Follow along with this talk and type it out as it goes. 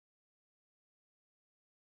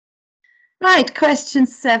Right, question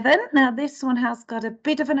 7. Now, this one has got a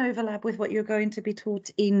bit of an overlap with what you're going to be taught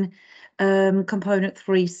in component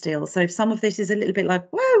 3 still. So if some of this is a little bit like,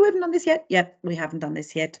 whoa, we haven't done this yet. Yep, we haven't done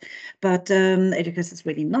this yet. But EDUQAS is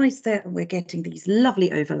really nice there, and we're getting these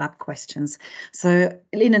lovely overlap questions. So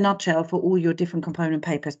in a nutshell, for all your different component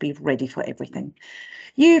papers, be ready for everything.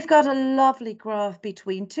 You've got a lovely graph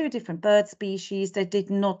between two different bird species. They did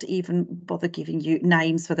not even bother giving you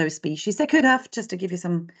names for those species. They could have, just to give you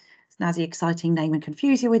some snazzy, exciting name and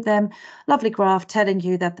confuse you with them. Lovely graph telling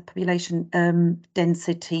you that the population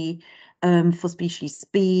density for species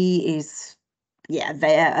B is,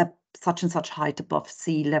 they're at such and such height above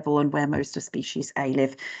sea level, and where most of species A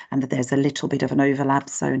live, and that there's a little bit of an overlap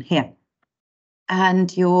zone here.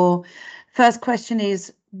 And your first question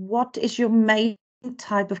is, what is your main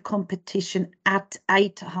type of competition at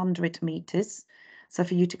 800 meters? So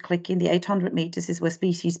for you to click in, the 800 meters is where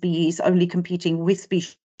species B is only competing with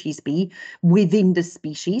species B within the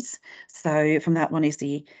species. So from that one is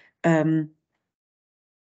the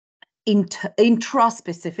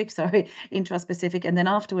intraspecific, and then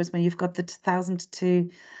afterwards when you've got the 1000 to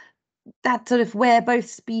that sort of where both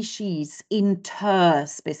species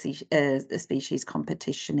interspecies species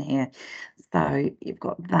competition here. So you've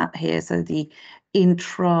got that here. So the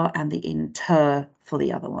intra and the inter for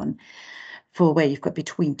the other one, for where you've got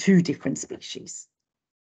between two different species.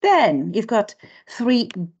 Then you've got 3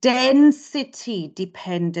 density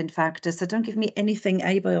dependent factors. So don't give me anything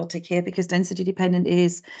abiotic here, because density dependent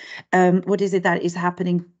is what is it that is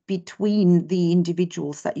happening between the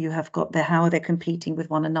individuals that you have got there? How are they competing with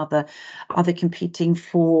one another? Are they competing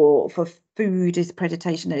for food? Is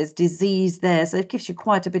predation? There's disease there. So it gives you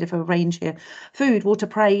quite a bit of a range here. Food, water,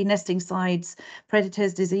 prey, nesting sites,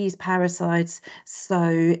 predators, disease, parasites.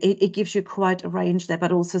 So it gives you quite a range there,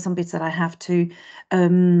 but also some bits that I have to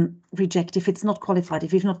reject if it's not qualified,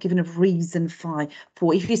 if you've not given a reason for.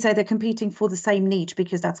 If you say they're competing for the same niche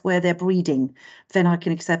because that's where they're breeding, then I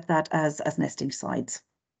can accept that as nesting sites.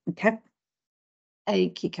 Okay.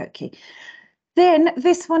 Okie. Then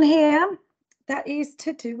this one here, that is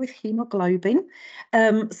to do with hemoglobin.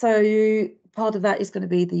 So part of that is going to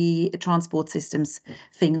be the transport systems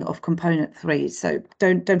thing of component 3. So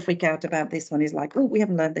don't freak out about this one. Is like, oh, we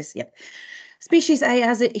haven't learned this yet. Species A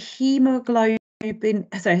has a hemoglobin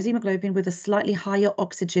with a slightly higher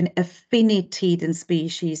oxygen affinity than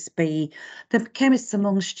species B. The chemists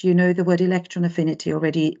amongst you know the word electron affinity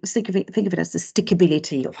already. Think of it as the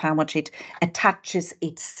stickability of how much it attaches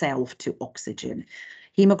itself to oxygen.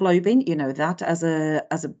 Hemoglobin, you know that as a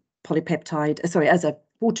polypeptide, as a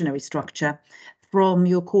quaternary structure from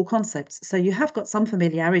your core concepts. So you have got some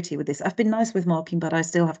familiarity with this. I've been nice with marking, but I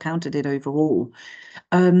still have counted it overall.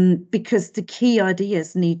 Because the key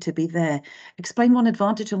ideas need to be there. Explain one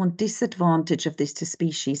advantage and one disadvantage of this to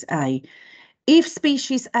species A. If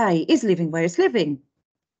species A is living where it's living,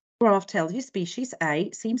 graph tells you species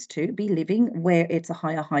A seems to be living where it's a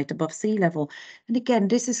higher height above sea level. And again,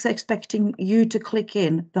 this is expecting you to click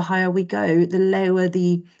in. The higher we go, the lower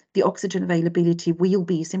the oxygen availability will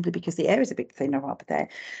be, simply because the air is a bit thinner up there.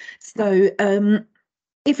 So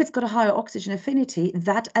if it's got a higher oxygen affinity,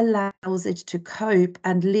 that allows it to cope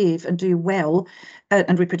and live and do well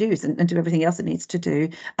and reproduce and do everything else it needs to do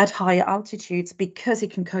at higher altitudes, because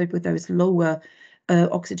it can cope with those lower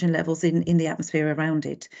oxygen levels in the atmosphere around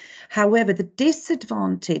it. However, the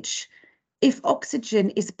disadvantage, if oxygen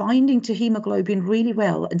is binding to hemoglobin really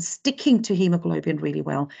well and sticking to hemoglobin really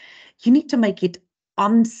well, you need to make it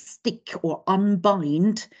unstick or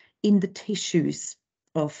unbind in the tissues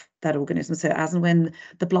of that organism. So as and when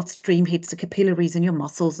the bloodstream hits the capillaries in your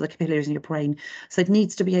muscles, the capillaries in your brain, so it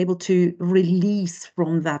needs to be able to release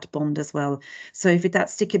from that bond as well. So if that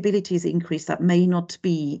stickability is increased, that may not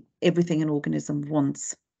be everything an organism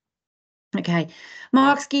wants. Okay,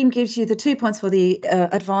 mark scheme gives you the 2 points for the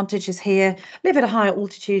advantages here. Live at a higher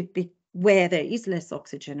altitude where there is less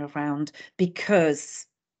oxygen around, because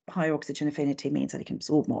higher oxygen affinity means that it can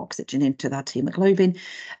absorb more oxygen into that hemoglobin.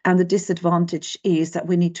 And the disadvantage is that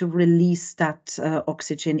we need to release that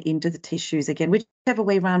oxygen into the tissues again. Whichever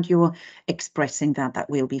way around you're expressing that, that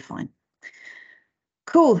will be fine.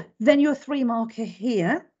 Cool. Then your 3 marker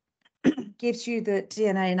here gives you the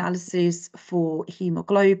DNA analysis for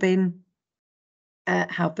hemoglobin,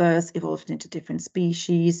 how birds evolved into different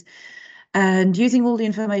species, and using all the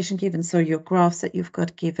information given, so your graphs that you've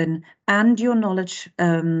got given and your knowledge,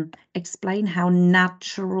 explain how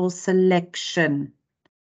natural selection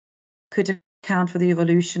could account for the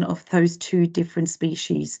evolution of those 2 different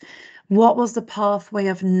species. What was the pathway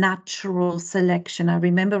of natural selection? I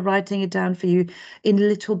remember writing it down for you in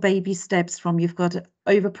little baby steps from you've got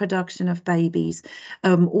overproduction of babies.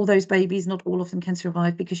 All those babies, not all of them can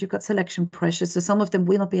survive because you've got selection pressure. So some of them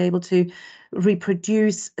will not be able to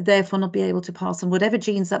reproduce, therefore not be able to pass on whatever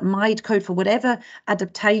genes that might code for whatever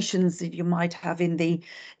adaptations that you might have in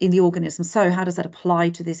the organism. So how does that apply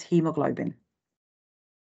to this hemoglobin?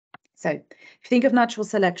 So if you think of natural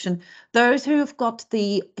selection, those who have got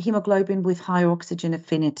the hemoglobin with higher oxygen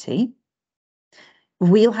affinity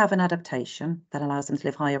will have an adaptation that allows them to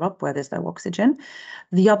live higher up where there's no oxygen.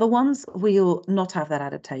 The other ones will not have that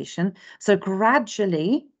adaptation. So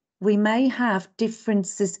gradually, we may have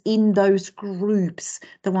differences in those groups,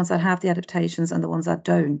 the ones that have the adaptations and the ones that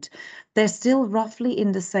don't. They're still roughly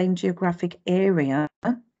in the same geographic area.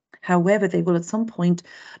 However, they will at some point,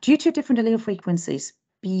 due to different allele frequencies,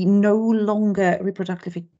 be no longer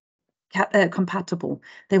reproductively compatible.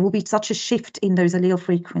 There will be such a shift in those allele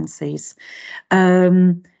frequencies.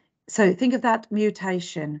 So think of that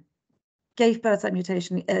mutation. Gave birth that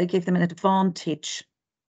mutation, gave them an advantage.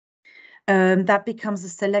 That becomes a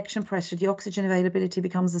selection pressure. The oxygen availability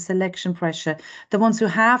becomes a selection pressure. The ones who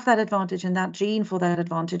have that advantage and that gene for that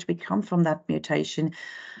advantage become from that mutation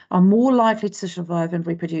are more likely to survive and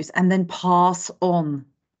reproduce and then pass on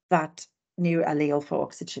that new allele for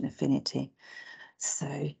oxygen affinity.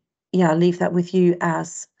 So yeah, I'll leave that with you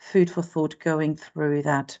as food for thought going through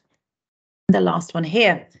that. The last one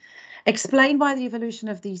here. Explain why the evolution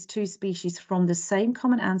of these two species from the same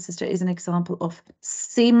common ancestor is an example of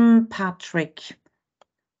sympatric.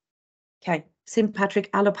 Okay,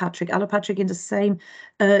 sympatric, allopatric in the same,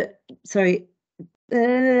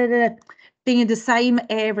 being in the same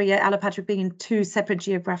area, allopatric being in two separate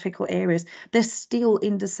geographical areas. They're still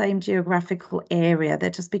in the same geographical area. They're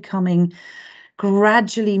just becoming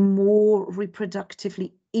gradually more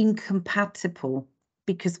reproductively incompatible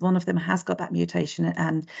because one of them has got that mutation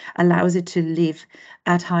and allows it to live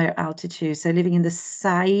at higher altitude. So living in the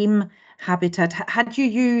same habitat. Had you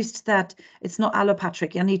used that, it's not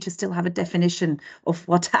allopatric, you need to still have a definition of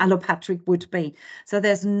what allopatric would be. So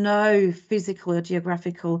there's no physical or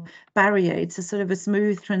geographical barrier. It's a sort of a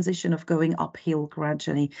smooth transition of going uphill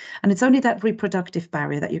gradually. And it's only that reproductive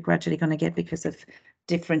barrier that you're gradually going to get because of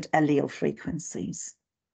different allele frequencies.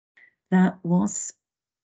 That was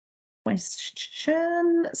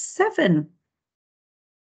question 7.